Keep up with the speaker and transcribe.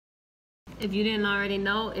If you didn't already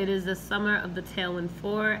know, it is the summer of the Tailwind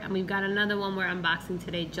 4, and we've got another one we're unboxing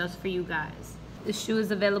today just for you guys. This shoe is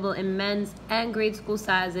available in men's and grade school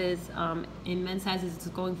sizes. In men's sizes, it's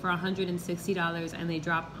going for $160, and they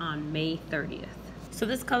drop on May 30th. So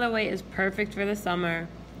this colorway is perfect for the summer.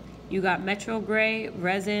 You got Metro Gray,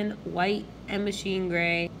 Resin, White, and Machine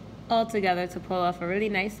Gray all together to pull off a really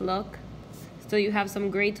nice look. So you have some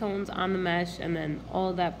gray tones on the mesh, and then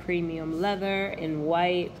all that premium leather in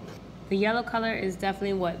white. The yellow color is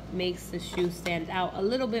definitely what makes the shoe stand out a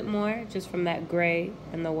little bit more, just from that gray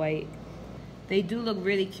and the white. They do look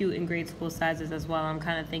really cute in grade school sizes as well. I'm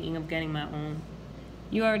kind of thinking of getting my own.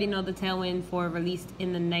 You already know the Tailwind 4 released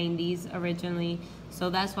in the 90s originally, so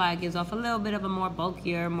that's why it gives off a little bit of a more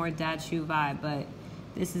bulkier, more dad shoe vibe, but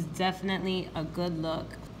this is definitely a good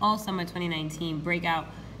look. All summer 2019, break out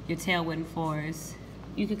your Tailwind 4s.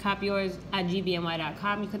 You can copy yours at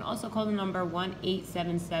gbny.com. You can also call the number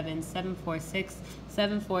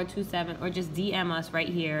 1-877-746-7427 or just DM us right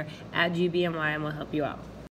here at GBNY and we'll help you out.